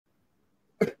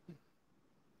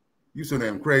You so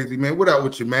damn crazy, man. What up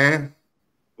with you, man?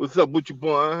 What's up with you,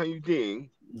 boy? How you doing?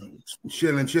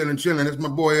 Chilling. That's my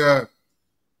boy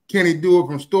Kenny Dewar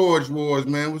from Storage Wars,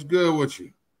 man. What's good with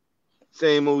you?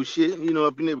 Same old shit. You know,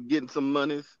 up in there getting some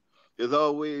monies. There's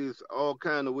always all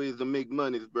kind of ways to make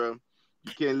monies, bro.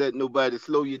 You can't let nobody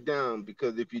slow you down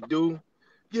because if you do,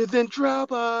 you're in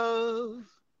trouble.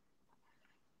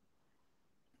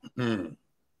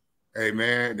 Hey,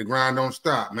 man, the grind don't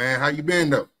stop, man. How you been,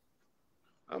 though?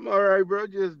 I'm all right, bro.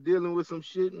 Just dealing with some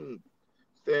shit and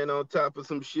staying on top of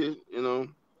some shit,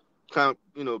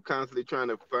 constantly trying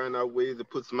to find out ways to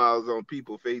put smiles on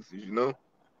people's faces,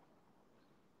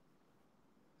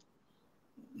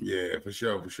 Yeah, for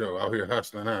sure. Out here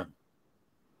hustling, huh?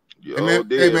 Yeah, Hey, all man,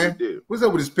 day, every day. what's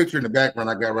up with this picture in the background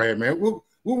I got right here, man? What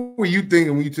were you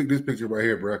thinking when you took this picture right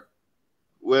here, bro?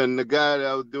 When the guy that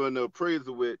I was doing the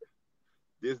appraisal with,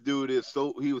 this dude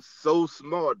he was so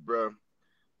smart, bro.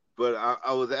 But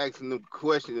I was asking him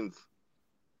questions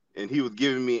and he was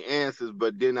giving me answers,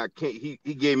 but then he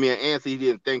gave me an answer he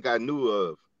didn't think I knew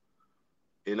of.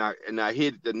 And I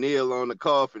hit the nail on the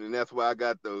coffin, and that's why I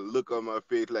got the look on my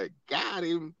face like, got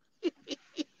him.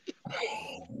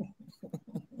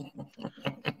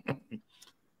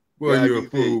 Well, you're a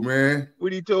fool, man.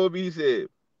 What he told me, he said,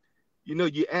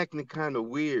 you're acting kind of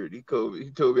weird. He told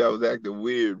me I was acting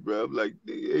weird, bro. I'm like,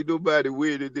 ain't nobody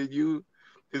weirder than you.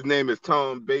 His name is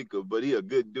Tom Baker, but he a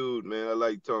good dude, man. I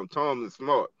like Tom. Tom is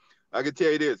smart. I can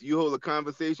tell you this, you hold a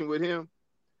conversation with him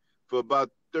for about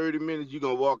 30 minutes, you're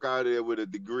going to walk out of there with a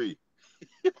degree.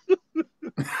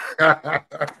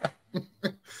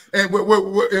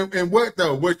 And what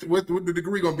though? What the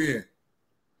degree going to be in?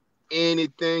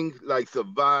 Anything like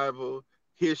survival,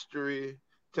 history,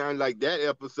 time like that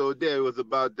episode there was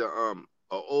about the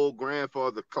old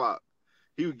grandfather clock.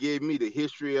 He gave me the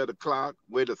history of the clock,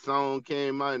 where the song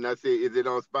came out, and I said, is it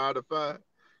on Spotify?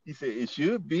 He said, it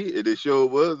should be, and it sure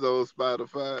was on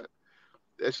Spotify.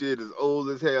 That shit is old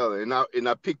as hell. And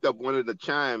I picked up one of the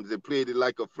chimes and played it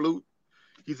like a flute.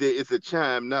 He said, it's a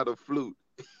chime, not a flute.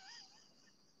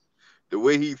 The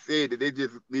way he said it, they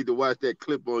just need to watch that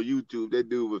clip on YouTube. That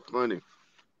dude was funny.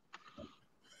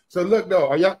 So look though,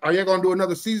 are y'all gonna do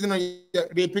another season? Are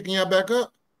they picking y'all back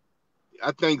up?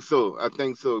 I think so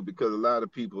because a lot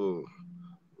of people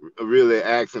are really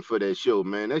asking for that show,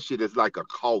 man. That shit is like a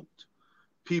cult.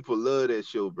 People love that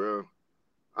show, bro.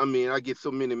 I mean, I get so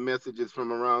many messages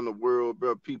from around the world,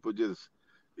 bro. People just,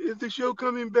 is the show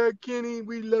coming back, Kenny?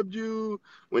 We loved you.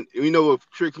 When what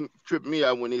tripped me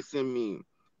out when they send me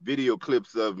video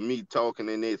clips of me talking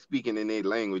and they speaking in their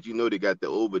language. They got the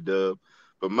overdub.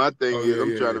 But my thing is,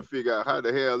 I'm trying to figure out how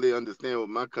the hell they understand what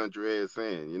my country is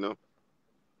saying,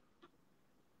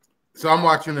 So I'm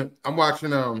watching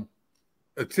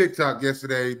a TikTok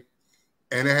yesterday,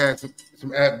 and it had some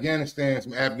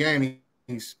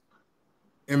Afghanis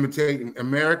imitating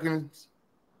Americans.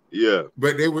 Yeah.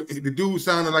 But the dude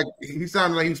sounded like he was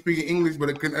speaking English, but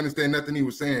I couldn't understand nothing he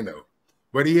was saying though.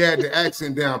 But he had the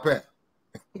accent down pat.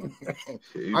 I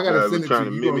gotta send it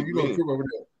to you. You gonna trip over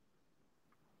there.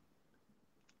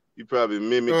 You probably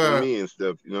mimicking me and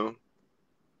stuff,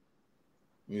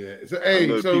 Yeah. So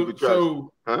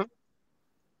huh?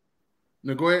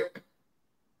 No, go ahead.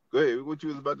 Go ahead. What you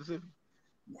was about to say?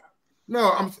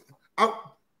 No,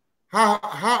 how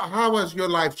has your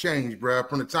life changed, bro,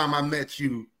 from the time I met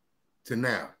you to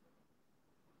now?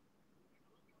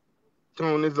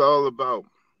 Tone, it's all about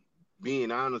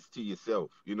being honest to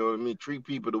yourself. You know what I mean? Treat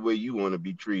people the way you want to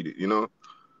be treated,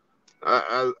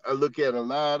 I look at a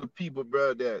lot of people,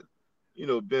 bro, that,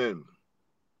 been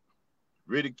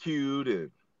ridiculed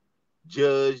and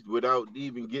judged without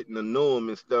even getting to know them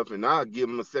and stuff, and I'll give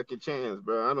them a second chance,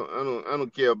 bro. I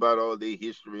don't care about all their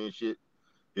history and shit.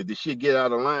 If the shit get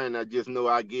out of line, I just know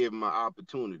I gave them an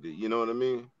opportunity. You know what I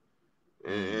mean?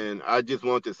 And I just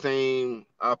want the same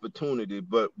opportunity.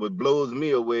 But what blows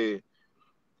me away,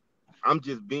 I'm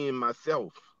just being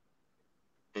myself.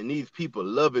 And these people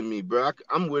loving me, bro.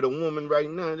 I'm with a woman right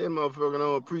now. That motherfucker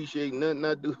don't appreciate nothing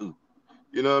I do.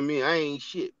 You know what I mean? I ain't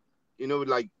shit.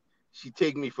 Like she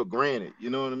take me for granted. You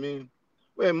know what I mean?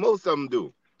 Well, most of them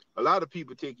do. A lot of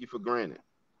people take you for granted.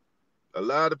 A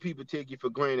lot of people take you for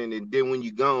granted, and then when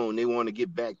you're gone, they want to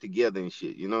get back together and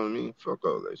shit. You know what I mean? Fuck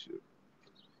all that shit.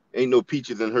 Ain't no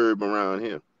peaches and herb around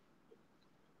here.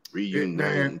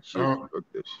 Reuniting shit. Fuck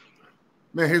that shit.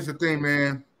 Man, here's the thing,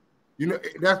 man.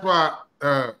 That's why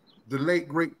the late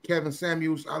great Kevin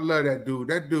Samuels, I love that dude.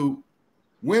 That dude,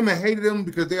 women hated him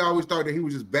because they always thought that he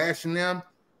was just bashing them,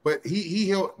 but he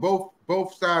held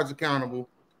both sides accountable.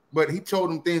 But he told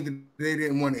them things that they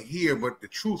didn't want to hear, but the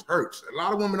truth hurts. A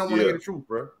lot of women don't want to hear the truth,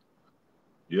 bro.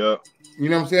 Yeah. You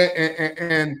know what I'm saying?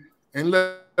 And And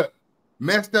look,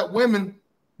 messed up women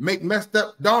make messed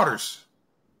up daughters.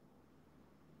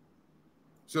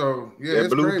 So yeah, that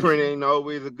it's blueprint crazy. ain't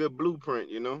always a good blueprint,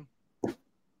 you know.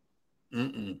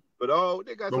 But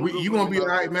they got some good you gonna women be all out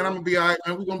right, there, man. bro. I'm gonna be all right,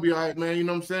 man. We gonna be all right, man. You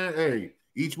know what I'm saying? Hey,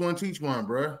 each one teach one,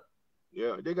 bro.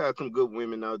 Yeah, they got some good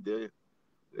women out there.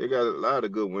 They got a lot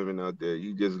of good women out there.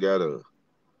 You just gotta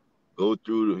go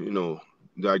through the,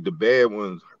 like the bad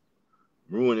ones,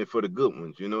 ruin it for the good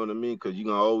ones. You know what I mean? Because you're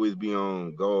gonna always be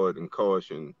on guard and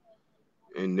caution,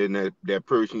 and then that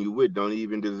person you with don't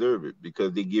even deserve it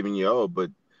because they giving you all, but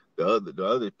the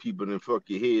other people done fuck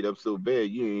your head up so bad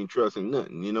you ain't trusting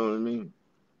nothing. You know what I mean?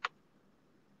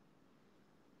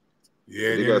 Yeah,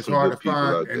 They then got it's some hard to good people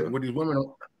find, out and there. what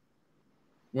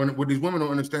these women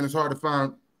don't understand, it's hard to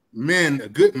find men, a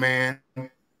good man.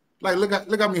 Like look at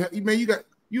me, man.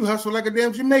 You hustle like a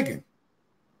damn Jamaican.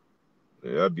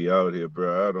 Yeah, I be out here,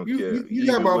 bro. I don't care. You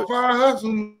got Even about with 5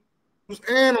 hustles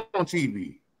and on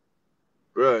TV,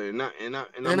 bro, and I'm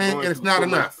going it's through not so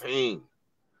much enough. pain.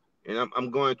 And I'm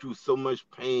going through so much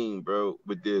pain, bro,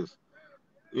 with this.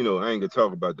 I ain't gonna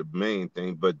talk about the main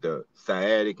thing, but the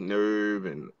sciatic nerve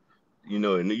and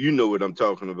what I'm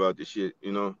talking about, the shit,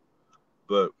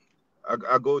 But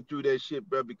I go through that shit,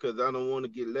 bro, because I don't want to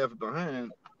get left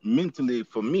behind mentally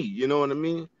for me, you know what I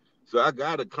mean? So I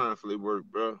gotta constantly work,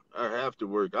 bro. I have to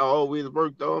work. I always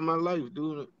worked all my life,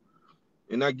 dude.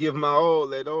 And I give my all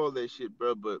that shit,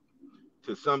 bro. But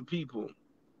to some people,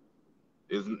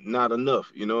 it's not enough,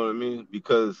 you know what I mean?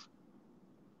 Because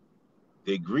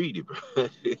they greedy, bro.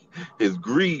 It's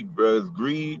greed, bro. It's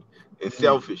greed and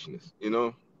selfishness,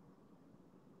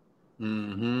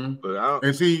 But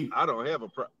And see, I don't have a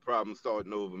problem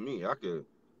starting over me. I could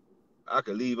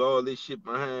leave all this shit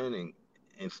behind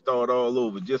and start all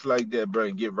over just like that, bro,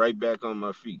 and get right back on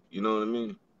my feet. You know what I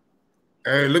mean?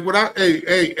 hey, look what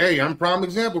hey, I'm prime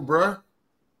example, bro.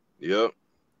 Yep.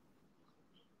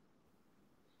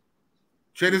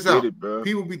 Check You this did out. it, bro.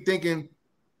 People be thinking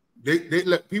they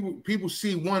let people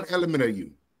see one element of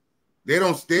you. They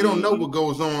don't know what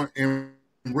goes on in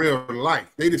real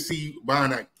life. They just see you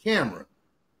behind that camera.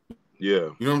 Yeah.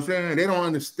 You know what I'm saying? They don't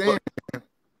understand. But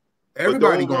the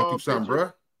Everybody going through something,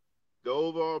 bro. The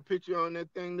overall picture on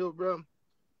that thing, though, bro,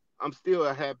 I'm still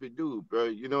a happy dude, bro.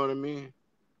 You know what I mean?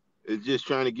 It's just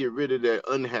trying to get rid of that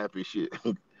unhappy shit.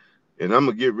 And I'm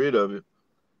going to get rid of it.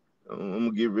 I'm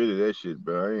going to get rid of that shit,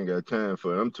 bro. I ain't got time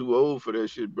for it. I'm too old for that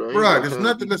shit, bro. I ain't Bro, got there's time to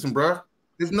nothing. be... Listen, bro.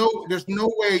 There's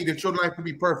no way that your life can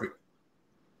be perfect.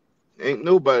 Ain't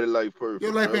nobody life Your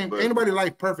perfect, life bro. ain't But nobody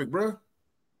life perfect, bro.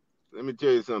 let me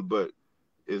tell you something, but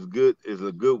it's good. It's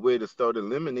a good way to start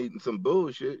eliminating some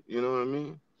bullshit. You know what I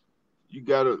mean? You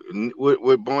gotta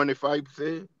what Barney Fife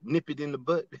said, nip it in the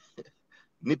butt.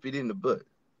 Nip it in the butt.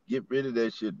 Get rid of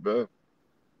that shit, bro.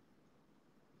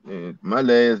 And my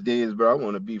last days, bro, I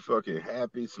want to be fucking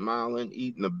happy, smiling,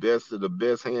 eating the best of the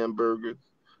best hamburgers.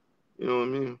 You know what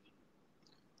I mean?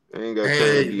 I ain't got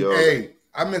time to be all. Hey,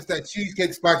 I missed that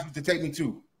cheesecake spot you used to take me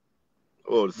to.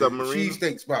 Oh, the The submarine.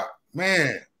 cheesesteak spot,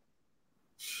 man.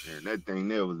 Man, that thing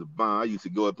there was a bomb. I used to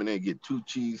go up in there and get 2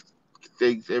 cheese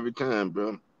steaks every time,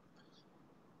 bro.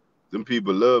 Them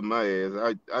people love my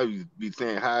ass. I used to be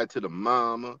saying hi to the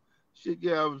mama. Shit,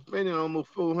 yeah, I was spending almost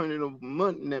 $400 a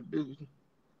month in that business.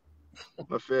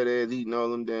 My fat ass eating all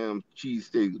them damn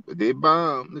cheesesteaks. But they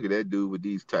bomb. Look at that dude with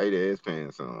these tight ass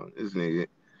pants on. This nigga,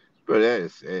 bro, that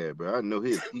is sad, bro. I know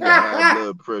he got high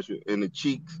blood pressure in the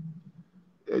cheeks.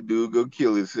 That dude go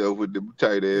kill himself with the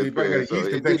tight ass He probably got pants a on.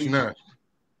 yeast And then infection now.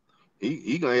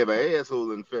 he gonna have an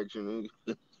asshole infection.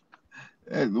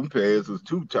 Them pants was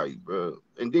too tight, bro.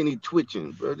 And then he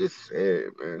twitching, bro. This sad,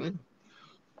 man.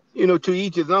 To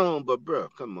each his own, but bro,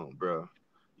 come on, bro.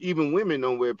 Even women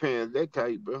don't wear pants that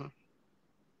tight, bro.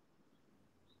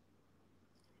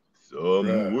 Bruh,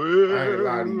 I ain't Somewhere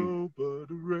lie to you. over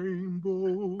the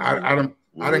rainbow.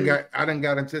 I done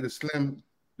got into the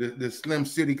slim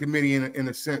city committee in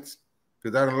a sense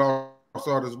because I done lost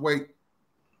all this weight.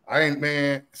 I ain't,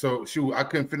 man. So shoot, I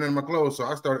couldn't fit in my clothes, so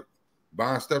I started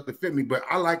buying stuff to fit me. But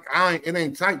it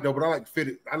ain't tight though. But I like fit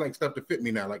it. I like stuff to fit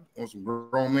me now, like on some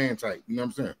grown man type. You know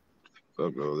what I'm saying?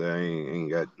 Fuck all that. I ain't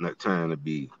got no time to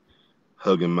be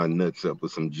hugging my nuts up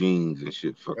with some jeans and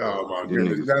shit. Fuck Oh all my that.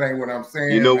 goodness, that ain't what I'm You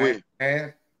saying, know man.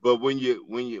 when, but when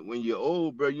you're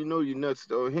old, bro, you know your nuts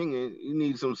start hanging. You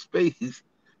need some space.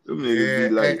 Them niggas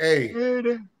be Yeah, like,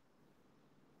 hey.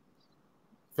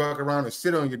 Fuck around and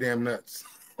sit on your damn nuts.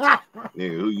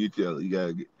 nigga, who you tell? You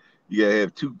gotta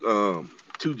have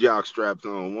two jock straps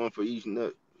on, one for each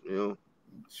nut.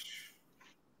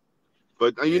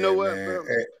 But you know Yeah, what, man. bro?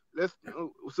 Hey.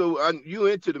 You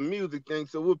into the music thing.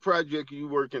 So what project are you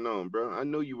working on, bro? I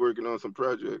know you working on some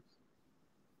projects.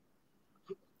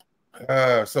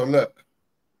 So look,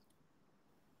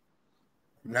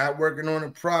 not working on a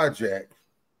project.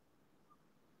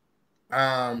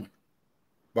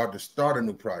 About to start a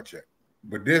new project,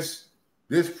 but this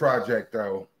project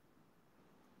though,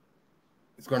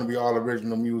 it's going to be all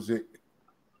original music.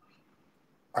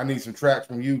 I need some tracks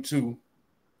from you too,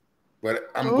 but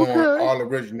I'm going all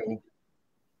original.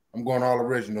 I'm going all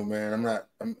original, man.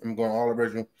 I'm going all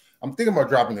original. I'm thinking about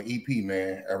dropping an EP,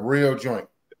 man, a real joint.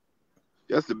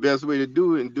 That's the best way to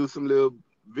do it, and do some little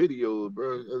videos,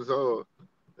 bro.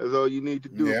 That's all you need to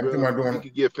do, Yeah, I'm bro. thinking about doing. You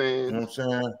can get fans. You know what I'm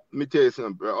saying? Let me tell you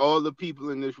something, bro. All the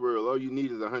people in this world, all you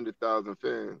need is 100,000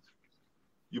 fans.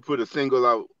 You put a single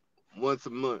out once a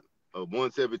month or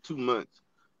once every 2 months,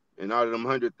 and out of them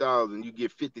 100,000, you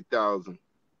get 50,000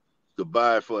 to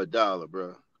buy it for $1,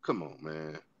 bro. Come on,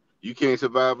 man. You can't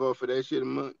survive off of that shit a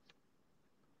month.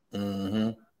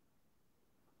 Mm-hmm.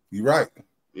 You're right.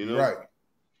 You're right.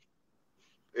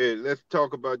 Hey, let's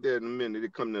talk about that in a minute. They're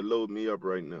coming to load me up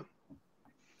right now.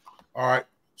 All right.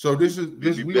 So this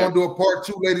we gonna do a part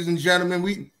 2, ladies and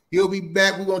gentlemen. He'll be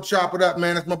back. We're gonna chop it up,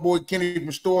 man. That's my boy Kenny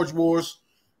from Storage Wars.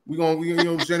 We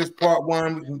send this part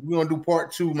 1. We're gonna do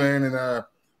part 2, man, and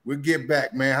we'll get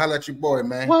back, man. Holla at your boy,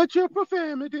 man. Watch your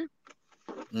profanity.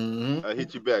 Mm-hmm. I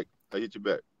hit you back.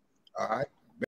 All right.